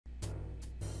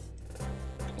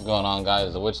What's going on,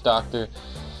 guys? The Witch Doctor.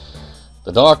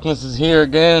 The darkness is here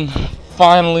again.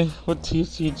 Finally, with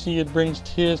TCG, it brings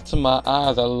tears to my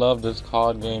eyes. I love this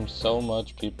card game so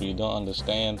much, people. You don't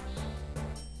understand.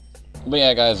 But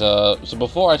yeah, guys. So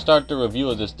before I start the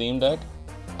review of this Steam Deck,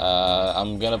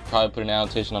 I'm gonna probably put an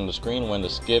annotation on the screen when to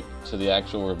skip to the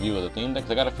actual review of the Steam Deck.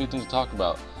 I got a few things to talk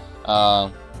about.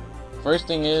 First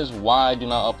thing is why I do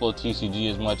not upload TCG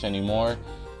as much anymore.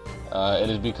 It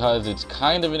is because it's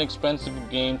kind of an expensive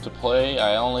game to play.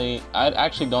 I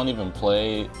actually don't even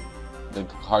play the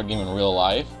card game in real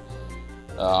life.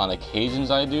 On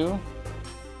occasions I do,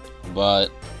 but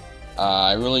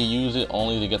I really use it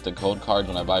only to get the code cards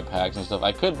when I buy packs and stuff.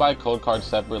 I could buy code cards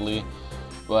separately,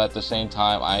 but at the same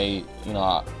time, I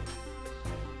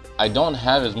don't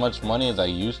have as much money as I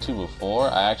used to before.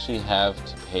 I actually have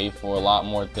to pay for a lot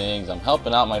more things. I'm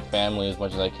helping out my family as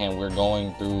much as I can. We're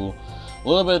going through a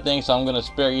little bit of things, so I'm going to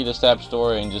spare you the sad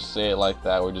story and just say it like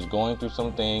that. We're just going through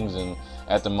some things, and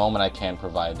at the moment I can't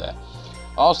provide that.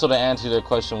 Also, to answer their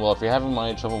question, well, if you're having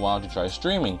money trouble, why don't you try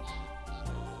streaming?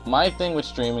 My thing with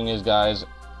streaming is, guys,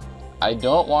 I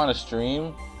don't want to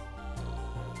stream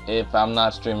if I'm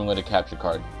not streaming with a capture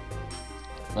card.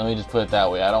 Let me just put it that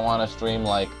way. I don't want to stream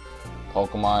like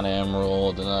Pokemon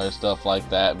Emerald and other stuff like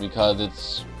that,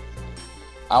 because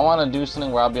I want to do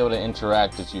something where I'll be able to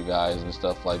interact with you guys and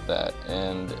stuff like that.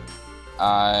 And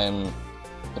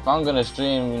if I'm gonna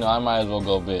stream, I might as well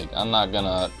go big. I'm not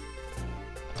gonna,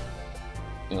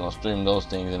 stream those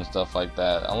things and stuff like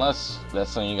that. Unless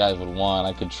that's something you guys would want,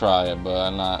 I could try it, but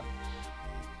I'm not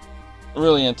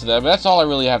really into that. But that's all I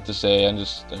really have to say. I'm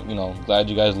just, glad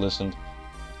you guys listened.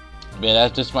 But yeah,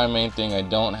 that's just my main thing.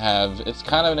 It's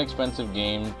kind of an expensive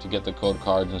game to get the code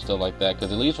cards and stuff like that,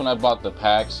 because at least when I bought the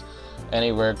packs,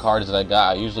 any rare cards that I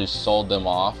got, I usually sold them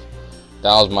off.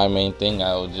 That was my main thing.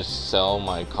 I would just sell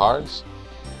my cards.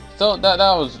 So that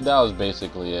was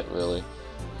basically it, really.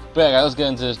 But yeah, guys, let's get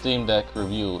into this Steam Deck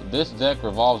review. This deck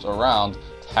revolves around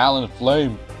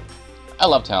TalonFlame. I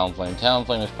love TalonFlame.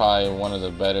 TalonFlame is probably one of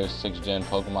the better 6th gen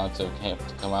Pokemon to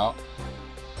come out.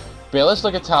 But yeah, let's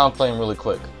look at TalonFlame really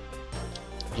quick.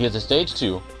 He is a stage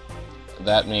 2.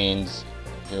 That means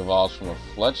he evolves from a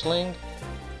Fletchling.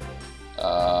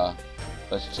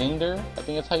 Fletchinder, I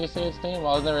think that's how you say his name.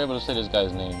 I was never able to say this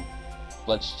guy's name.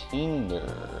 Fletchinder.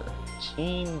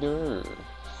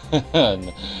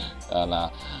 Nah.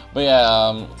 But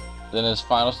yeah, then his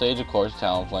final stage, of course,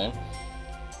 Talonflame.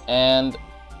 And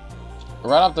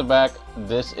right off the back,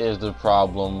 this is the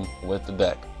problem with the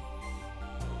deck.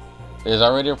 Is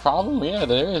already a problem? Yeah,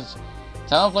 there is.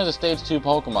 Talonflame is a stage 2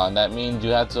 Pokemon. That means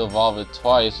you have to evolve it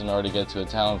twice in order to get to a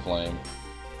Talonflame.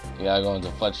 You gotta go into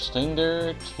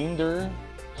Fletchinder,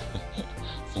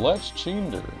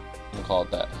 Fletchinder, we'll call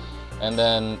it that, and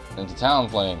then into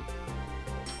Talonflame.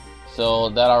 So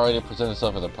that already presents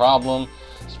itself as a problem,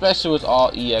 especially with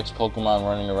all EX Pokemon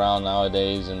running around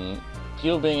nowadays and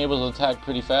people being able to attack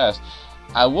pretty fast.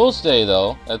 I will say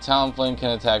though that Talonflame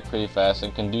can attack pretty fast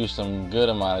and can do some good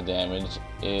amount of damage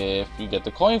if you get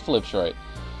the coin flips right.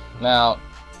 Now,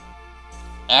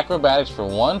 Acrobatics for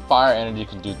 1 fire energy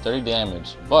can do 30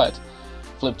 damage, but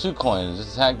flip 2 coins.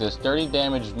 This attack does 30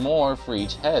 damage more for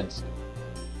each heads.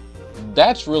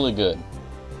 That's really good.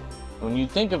 When you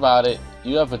think about it,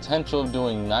 you have potential of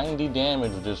doing 90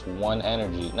 damage with just 1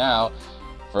 energy. Now,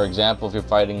 for example, if you're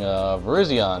fighting a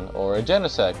Virizion or a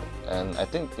Genesect, and I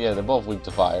think, yeah, they're both weak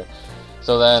to fire,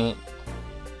 so then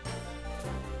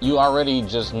you already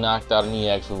just knocked out an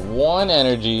EX with 1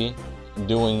 energy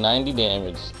doing 90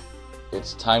 damage.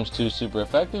 It's ×2 super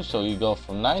effective, so you go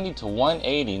from 90 to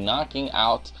 180, knocking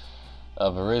out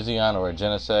a Virizion or a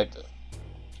Genesect.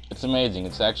 It's amazing.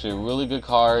 It's actually a really good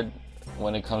card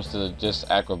when it comes to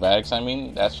just acrobatics. I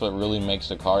mean, that's what really makes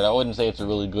the card. I wouldn't say it's a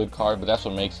really good card, but that's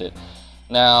what makes it.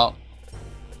 Now,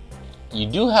 you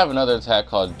do have another attack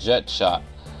called Jet Shot.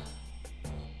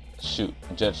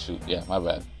 Jet Shoot. Yeah, my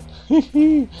bad.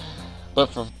 But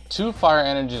for 2 fire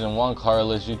energies and 1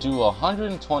 colorless, you do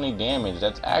 120 damage.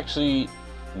 That's actually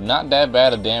not that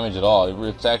bad of damage at all.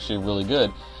 It's actually really good.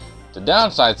 The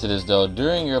downside to this though,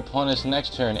 during your opponent's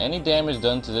next turn, any damage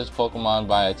done to this Pokemon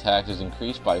by attack is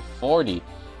increased by 40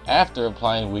 after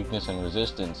applying weakness and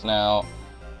resistance. Now,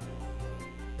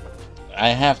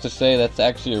 I have to say that's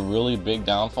actually a really big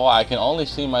downfall. I can only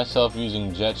see myself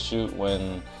using Jet Shoot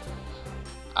when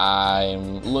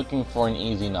I'm looking for an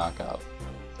easy knockout.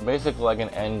 Basically like an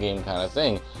end game kind of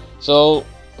thing. So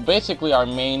basically our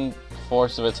main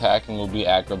force of attacking will be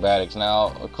acrobatics.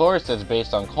 Now, of course, that's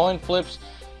based on coin flips,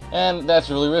 and that's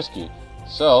really risky.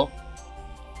 So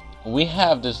we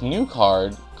have this new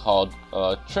card called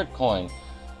Trick Coin.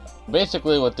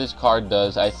 basically what this card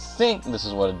does, I think this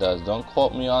is what it does. Don't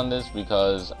quote me on this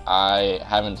because I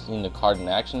haven't seen the card in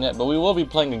action yet, but we will be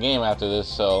playing a game after this,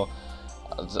 so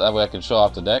that way I can show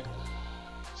off the deck.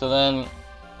 So then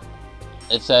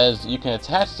it says you can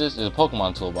attach this, is a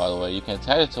Pokemon tool by the way, you can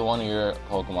attach it to one of your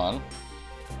Pokemon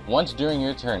once during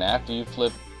your turn. After you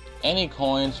flip any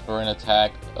coins for an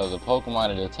attack of the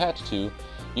Pokemon it attached to,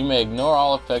 you may ignore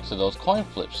all effects of those coin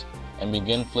flips and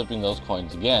begin flipping those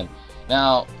coins again.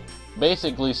 Now,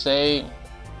 basically, say,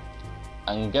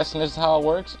 I'm guessing this is how it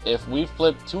works. If we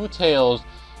flip 2 tails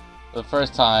the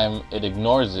first time, it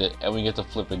ignores it, and we get to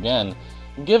flip again,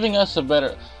 giving us a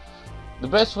better. The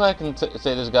best way I can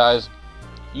say this, guys,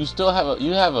 you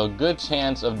have a good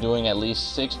chance of doing at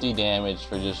least 60 damage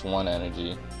for just 1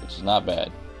 energy, which is not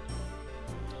bad.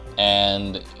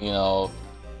 And you know,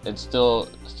 it's still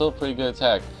a pretty good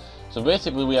attack. So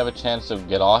basically, we have a chance to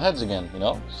get all heads again. You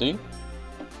know, see,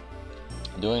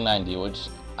 doing 90, which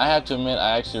I have to admit,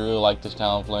 I actually really like this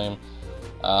TalonFlame.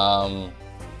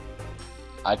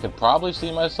 I could probably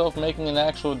see myself making an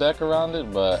actual deck around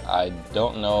it, but I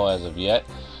don't know as of yet.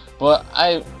 But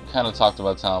I kind of talked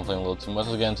about TalonFlame a little too much.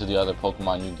 Let's get into the other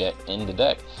Pokemon you get in the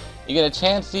deck. You get a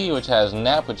Chansey, which has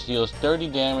Nap, which heals 30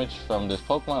 damage from this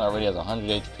Pokemon. Already has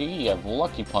 100 HP. You have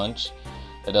Lucky Punch,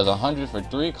 that does 100 for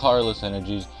 3 colorless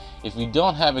energies. If you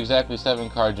don't have exactly 7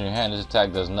 cards in your hand, this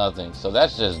attack does nothing. So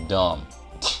that's just dumb.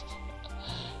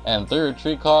 And 3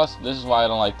 retreat cost. This is why I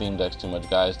don't like theme decks too much,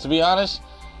 guys. To be honest,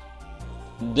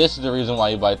 this is the reason why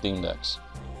you buy theme decks.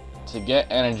 To get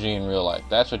energy in real life.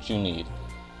 That's what you need.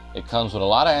 It comes with a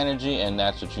lot of energy, and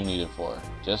that's what you need it for.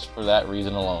 Just for that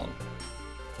reason alone.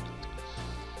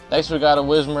 Next, we got a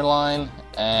Whismur line,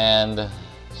 and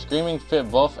Screaming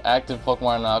Fit. Both active Pokemon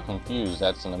are now confused.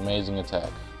 That's an amazing attack.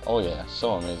 Oh yeah,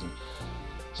 so amazing.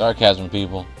 Sarcasm,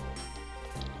 people.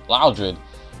 Loudred.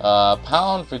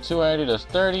 Pound for 2 energy does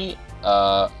 30.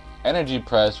 Energy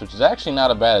Press, which is actually not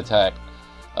a bad attack.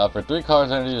 For 3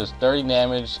 cards, energy does 30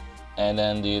 damage. And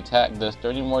then the attack does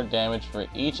 30 more damage for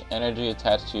each energy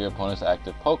attached to your opponent's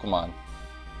active Pokemon,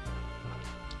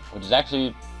 which is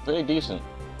actually pretty decent.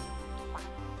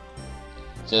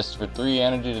 Just for 3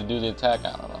 energy to do the attack,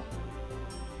 I don't know.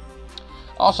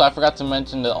 Also, I forgot to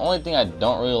mention the only thing I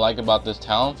don't really like about this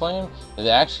Talonflame is it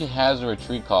actually has a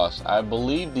retreat cost. I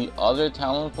believe the other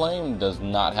Talonflame does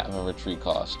not have a retreat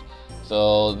cost.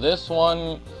 So this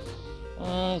one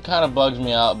kind of bugs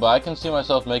me out, but I can see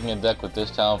myself making a deck with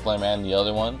this Talonflame and the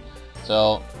other one.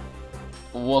 So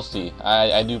we'll see.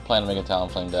 I do plan to make a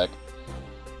Talonflame deck.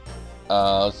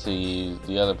 Let's see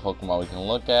the other Pokemon we can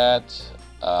look at.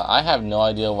 I have no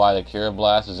idea why the Cure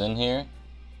Blast is in here.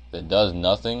 It does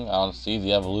nothing. I don't see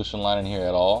the evolution line in here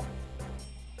at all.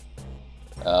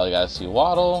 We got a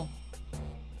Sewaddle.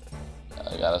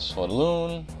 We got a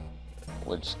Swadloon,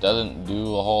 which doesn't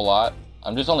do a whole lot.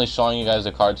 I'm just only showing you guys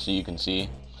the cards so you can see.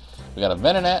 We got a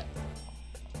Venonat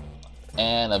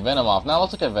and a Venomoth. Now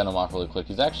let's look at Venomoth really quick.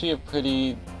 He's actually a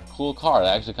pretty cool card.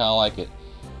 I actually kind of like it.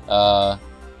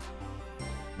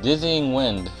 Dizzying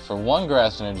Wind. For 1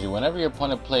 grass energy, whenever your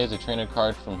opponent plays a trainer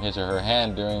card from his or her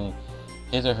hand during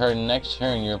his or her next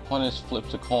turn, your opponent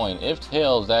flips a coin. If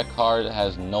tails, that card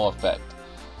has no effect.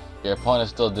 Your opponent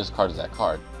still discards that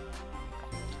card.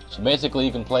 So basically,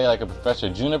 you can play like a Professor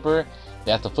Juniper.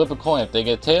 They have to flip a coin. If they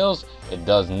get tails, it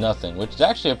does nothing, which is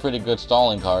actually a pretty good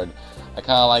stalling card. I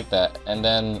kind of like that. And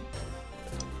then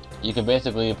you can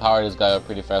basically power this guy up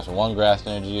pretty fast with 1 grass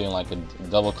energy and like a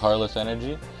double colorless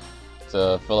energy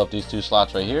to fill up these 2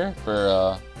 slots right here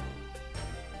for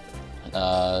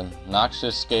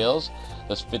Noxious Scales.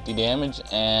 Does 50 damage,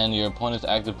 and your opponent's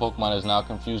active Pokemon is now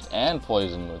confused and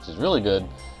poisoned, which is really good.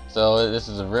 So this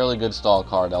is a really good stall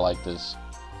card. I like this.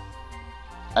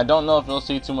 I don't know if you'll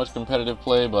see too much competitive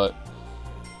play, but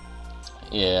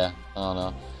yeah, I don't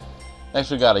know.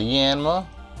 Next we got a Yanma,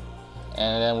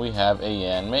 and then we have a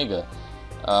Yanmega.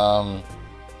 I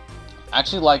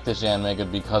actually like this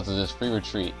Yanmega because of this free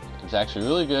retreat. It's actually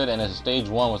really good, and it's a stage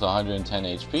 1 with 110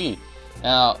 HP.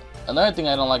 Now, another thing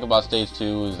I don't like about stage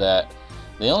 2 is that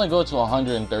they only go to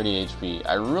 130 HP.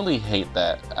 I really hate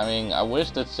that. I mean, I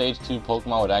wish that stage 2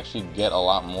 Pokemon would actually get a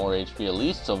lot more HP, at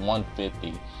least to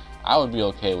 150. I would be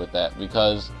okay with that,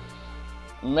 because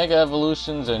Mega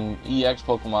Evolutions and EX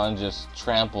Pokemon just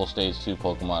trample stage 2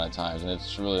 Pokemon at times, and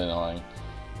it's really annoying.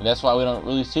 And that's why we don't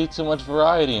really see too much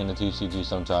variety in the TCG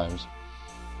sometimes.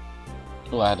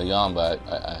 Oh, I had to yawn, but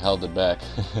I held it back.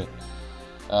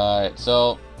 Alright,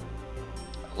 so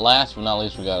last but not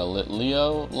least, we got a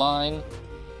Leo line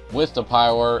with the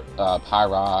Pyroar.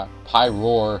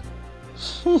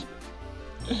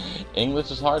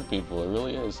 English is hard, people. It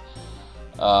really is.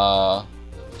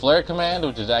 Flare Command,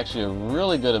 which is actually a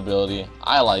really good ability.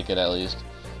 I like it at least.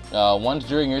 Once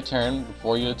during your turn,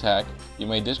 before you attack, you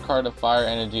may discard a fire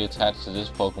energy attached to this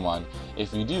Pokemon.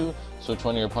 If you do, switch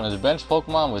one of your opponent's bench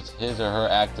Pokemon with his or her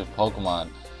active Pokemon.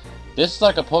 This is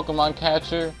like a Pokemon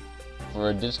catcher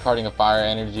for discarding a fire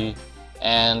energy,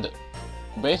 and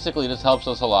basically this helps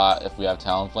us a lot if we have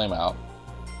TalonFlame out.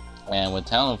 And with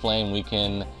TalonFlame, we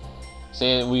can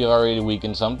say we have already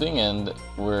weakened something and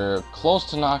we're close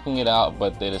to knocking it out,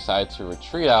 but they decide to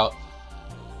retreat out,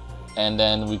 and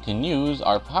then we can use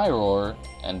our Pyroar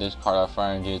and discard our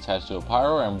fire energy attached to a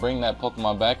Pyroar and bring that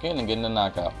Pokemon back in and get in a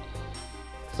knockout.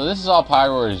 So this is all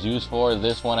Pyroar is used for.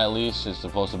 This one at least is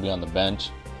supposed to be on the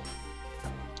bench.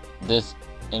 This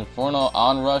Inferno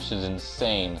Onrush is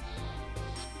insane.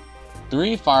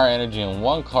 3 fire energy and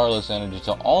 1 colorless energy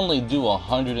to only do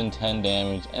 110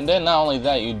 damage, and then not only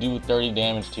that, you do 30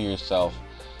 damage to yourself.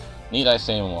 Need I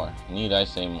say more? Need I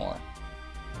say more?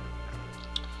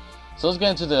 So let's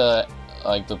get into the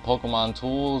Pokemon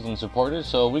tools and supporters.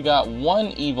 So we got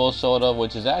 1 Evo Soda,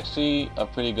 which is actually a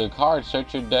pretty good card.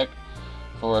 Search your deck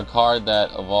for a card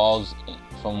that evolves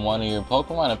from one of your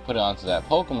Pokemon and put it onto that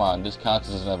Pokemon. This counts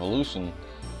as an evolution.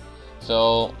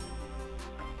 So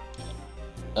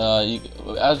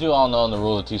as you all know in the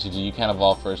rules of TCG, you can't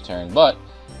evolve first turn, but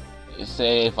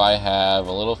say if I have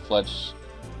a little Fletch,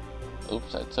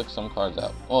 oops, I took some cards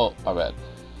out, oh my bad,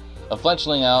 a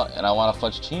Fletchling out, and I want a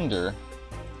Fletchinder,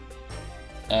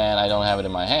 and I don't have it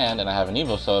in my hand, and I have an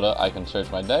Evo Soda, I can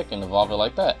search my deck and evolve it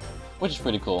like that, which is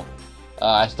pretty cool.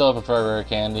 I still prefer Rare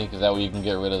Candy, because that way you can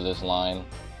get rid of this line,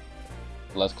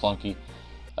 less clunky.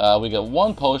 We got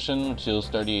 1 Potion, which heals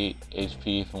 38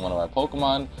 HP from one of our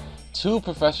Pokemon. 2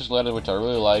 Professor's Letter, which I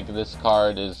really like. This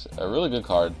card is a really good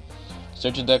card.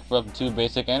 Search your deck for up to 2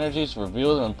 basic energies,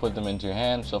 reveal them and put them into your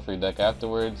hand, shuffle your deck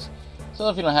afterwards. So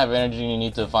if you don't have energy and you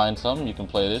need to find some, you can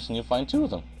play this and you'll find 2 of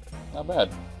them. Not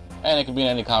bad. And it can be in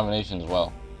any combination as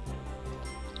well.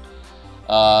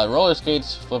 Roller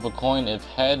Skates, flip a coin. If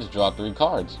heads, draw 3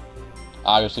 cards.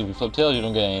 Obviously if you flip tails, you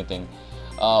don't get anything.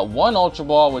 1 Ultra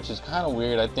Ball, which is kind of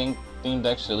weird. I think theme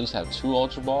decks should at least have 2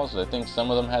 Ultra Balls. I think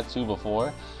some of them had 2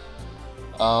 before.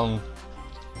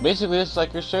 Basically it's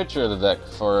like your searcher of the deck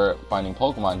for finding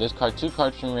Pokemon. Discard 2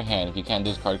 cards from your hand. If you can't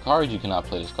discard cards, you cannot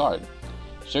play this card.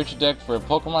 Search your deck for a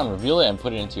Pokemon, reveal it, and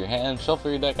put it into your hand. Shuffle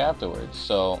your deck afterwards.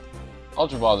 So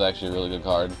Ultra Ball is actually a really good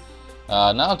card.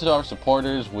 Now to our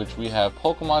supporters, which we have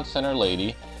Pokemon Center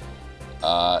Lady.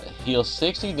 Heal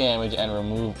 60 damage and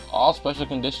remove all special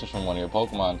conditions from one of your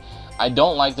Pokemon. I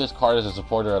don't like this card as a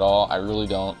supporter at all. I really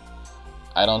don't.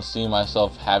 I don't see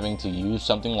myself having to use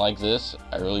something like this.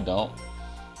 I really don't.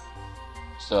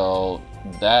 So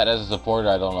that as a supporter,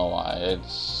 I don't know why.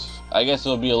 I guess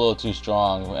it'll be a little too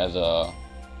strong as a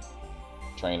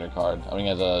trainer card. I mean,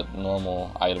 as a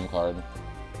normal item card.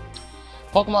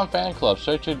 Pokemon Fan Club.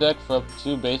 Search your deck for up to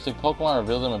 2 basic Pokemon,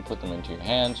 reveal them and put them into your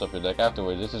hand. Shuffle your deck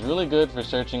afterwards. This is really good for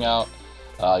searching out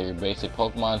your basic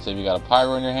Pokemon. Say if you got a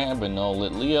Pyro in your hand but no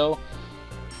Litleo,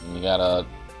 and you got a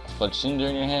Fletchinder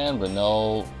in your hand but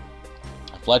no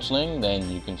Fletchling, then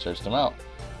you can search them out.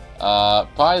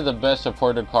 Probably the best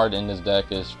supporter card in this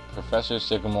deck is Professor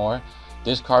Sycamore.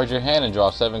 Discard your hand and draw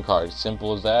 7 cards.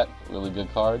 Simple as that. Really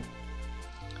good card.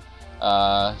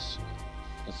 Let's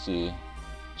see.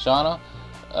 Shauna.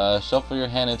 Shuffle your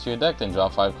hand into your deck, then draw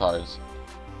 5 cards.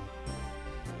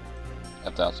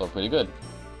 That's also pretty good.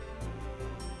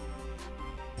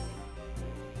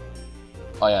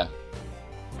 Oh yeah.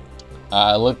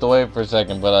 I looked away for a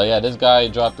second, but yeah, this guy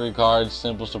dropped 3 cards,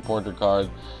 simple supporter card.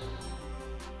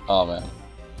 Oh man.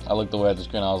 I looked away at the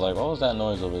screen, I was like, what was that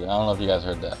noise over there? I don't know if you guys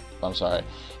heard that. I'm sorry.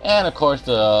 And of course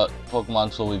the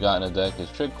Pokemon tool we got in the deck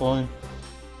is Trick Coin.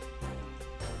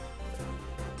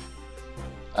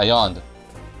 I yawned,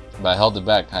 but I held it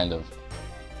back, kind of.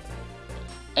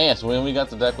 And yes, we got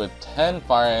the deck with 10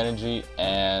 Fire Energy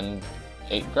and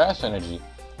 8 Grass Energy.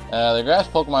 The Grass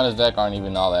Pokemon in this deck aren't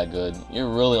even all that good. You're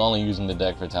really only using the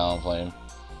deck for TalonFlame.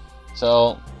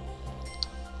 So,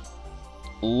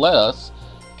 let us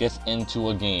get into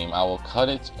a game. I will cut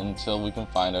it until we can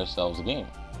find ourselves a game.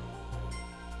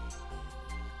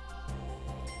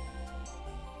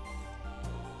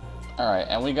 Alright,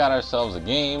 and we got ourselves a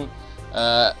game.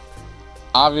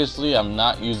 Obviously I'm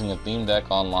not using a theme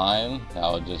deck online. That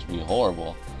would just be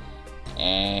horrible.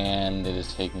 And it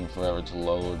is taking forever to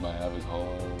load my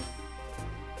avatar.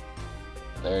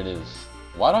 There it is.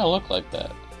 Why do I look like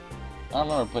that? I don't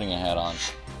remember putting a hat on.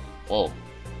 Whoa.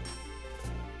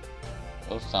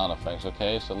 Those sound effects.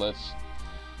 Okay, so let's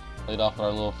lead off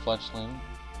our little Fletchling.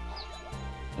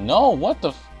 No, what the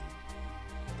f—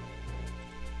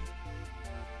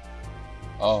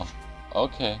 oh.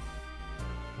 Okay.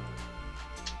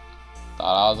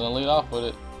 Thought I was gonna lead off with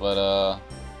it, but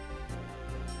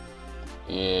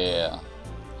yeah.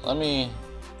 Let me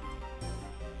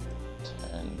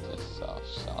turn this off.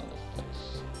 Sound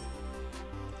effects.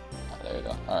 Oh, there you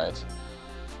go. All right.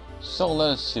 So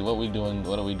let's see what we doing.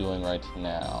 What are we doing right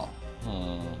now?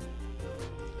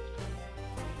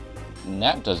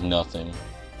 Nap does nothing.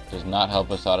 Does not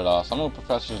help us out at all. So I'm gonna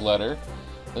Professor's Letter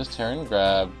this turn.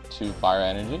 Grab 2 fire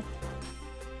energy.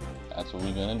 That's what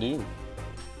we're gonna do.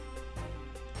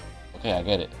 Okay, I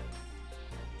get it.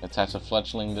 Attach a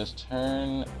Fletchling this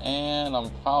turn, and I'm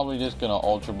probably just gonna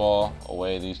Ultra Ball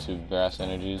away these 2 grass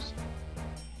energies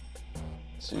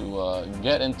to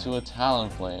get into a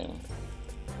TalonFlame.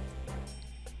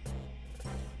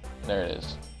 There it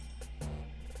is.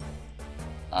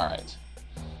 Alright.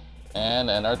 And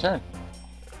end our turn.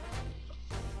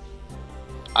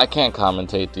 I can't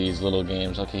commentate these little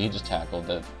games. Okay, he just tackled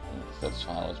that. That's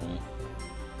fine with me.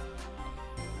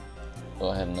 Go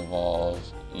ahead and evolve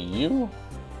you.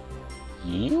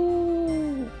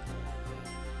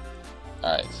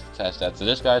 Alright, attach that to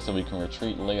this guy so we can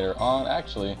retreat later on.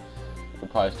 Actually, we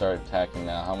could probably start attacking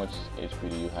now. How much HP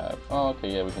do you have? Oh,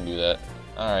 okay, yeah, we can do that.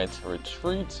 Alright,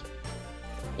 retreat.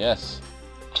 Yes.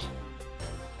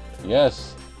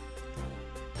 Yes.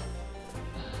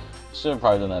 Should have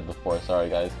probably done that before, sorry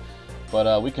guys.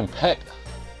 But we can peck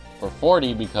for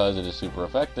 40 because it is super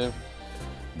effective.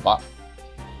 Bop.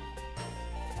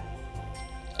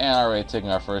 And already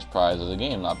taking our first prize of the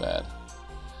game, not bad.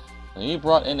 And he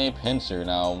brought in a pincer.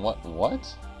 Now,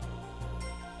 what?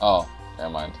 Oh, never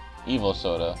mind. Evo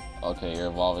Soda. Okay, you're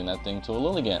evolving that thing to a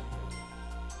Lilligant.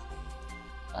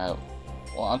 Alright.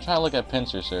 Well, I'm trying to look at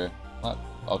pincer, sir. What?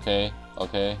 Okay,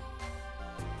 okay.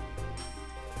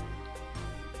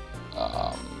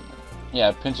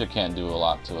 Yeah, pincer can't do a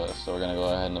lot to us, so we're gonna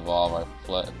go ahead and evolve our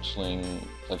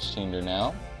Fletchlinger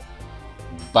now.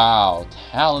 Bow,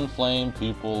 TalonFlame,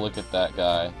 people, look at that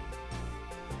guy.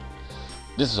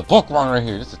 This is a Pokemon right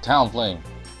here. This is a TalonFlame.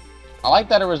 I like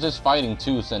that it resists fighting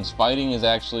too, since fighting is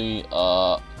actually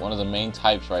one of the main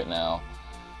types right now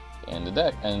in the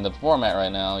deck and the format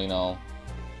right now. You know.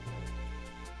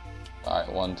 All right,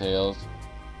 1 tails.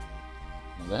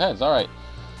 The heads. All right.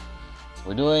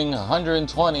 We're doing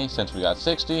 120 since we got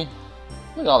 60.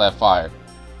 Look at all that fire.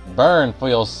 Burn for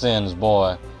your sins,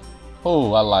 boy.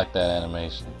 Ooh, I like that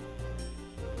animation.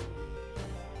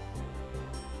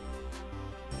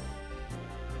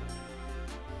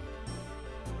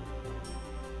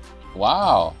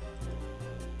 Wow.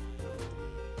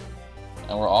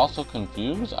 And we're also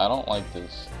confused? I don't like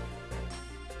this.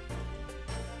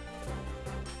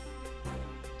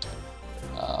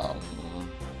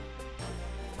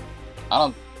 I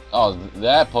don't... Oh,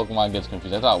 that Pokemon gets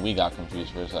confused. I thought we got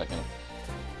confused for a second.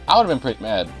 I would have been pretty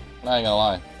mad. Not even gonna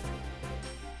lie.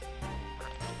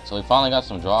 So we finally got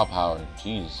some draw power.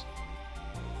 Jeez.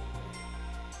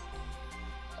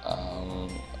 Go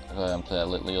ahead and play that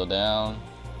Lit Leo down.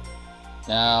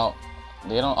 Now,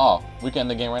 they don't... Oh, we can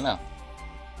end the game right now.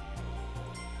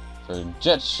 For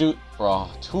Jet Shoot for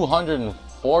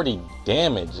 240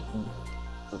 damage.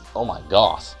 Oh my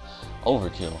gosh.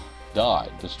 Overkill. Die.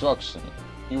 Destruction.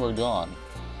 You are gone.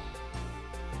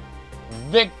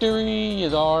 Victory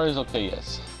is ours. Okay,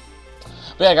 yes.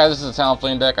 But yeah, guys, this is a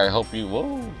TalonFlame deck. I hope you...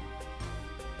 Whoa.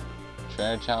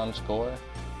 Trainer challenge score.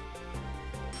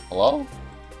 Hello?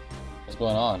 What's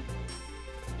going on?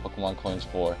 Pokemon Coins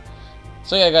 4.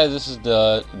 So yeah, guys, this is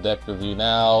the deck review.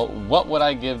 Now, what would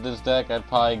I give this deck? I'd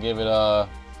probably give it a...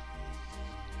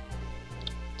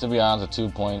 To be honest, a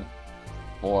 2.4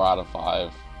 out of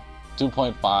 5.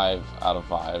 2.5 out of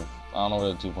 5. I don't know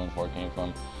where the 2.4 came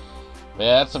from. But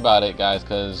yeah, that's about it, guys,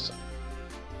 because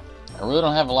I really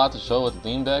don't have a lot to show with the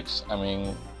theme decks. I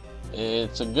mean,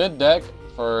 it's a good deck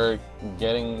for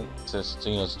getting to,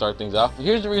 you know, start things off.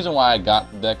 Here's the reason why I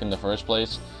got the deck in the first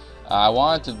place. I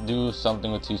wanted to do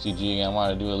something with TCG again. I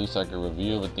wanted to do at least like a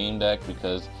review of a theme deck,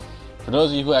 because for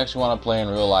those of you who actually want to play in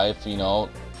real life, you know,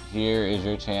 here is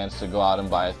your chance to go out and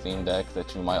buy a theme deck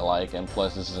that you might like. And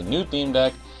plus, this is a new theme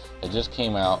deck that just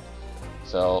came out,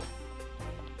 so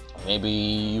maybe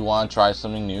you want to try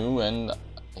something new, and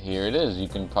here it is. You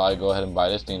can probably go ahead and buy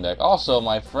this theme deck. Also,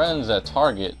 my friends at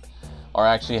Target are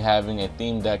actually having a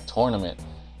theme deck tournament,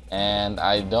 and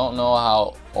I don't know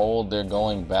how old they're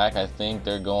going back. I think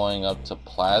they're going up to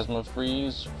Plasma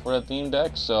Freeze for the theme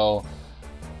deck. So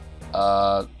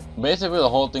basically the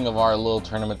whole thing of our little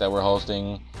tournament that we're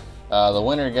hosting, the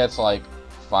winner gets like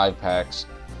 5 packs,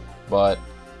 but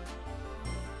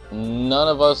none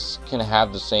of us can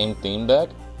have the same theme deck,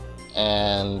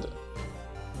 and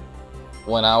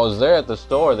when I was there at the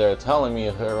store, they were telling me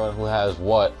everyone who has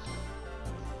what.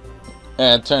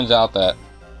 And it turns out that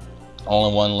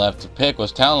only one left to pick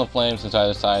was TalonFlame, since I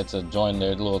decided to join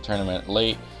their little tournament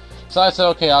late. So I said,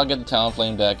 okay, I'll get the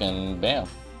TalonFlame deck, and bam,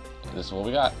 this is what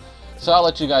we got. So I'll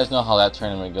let you guys know how that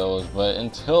tournament goes, but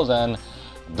until then,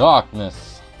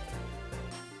 darkness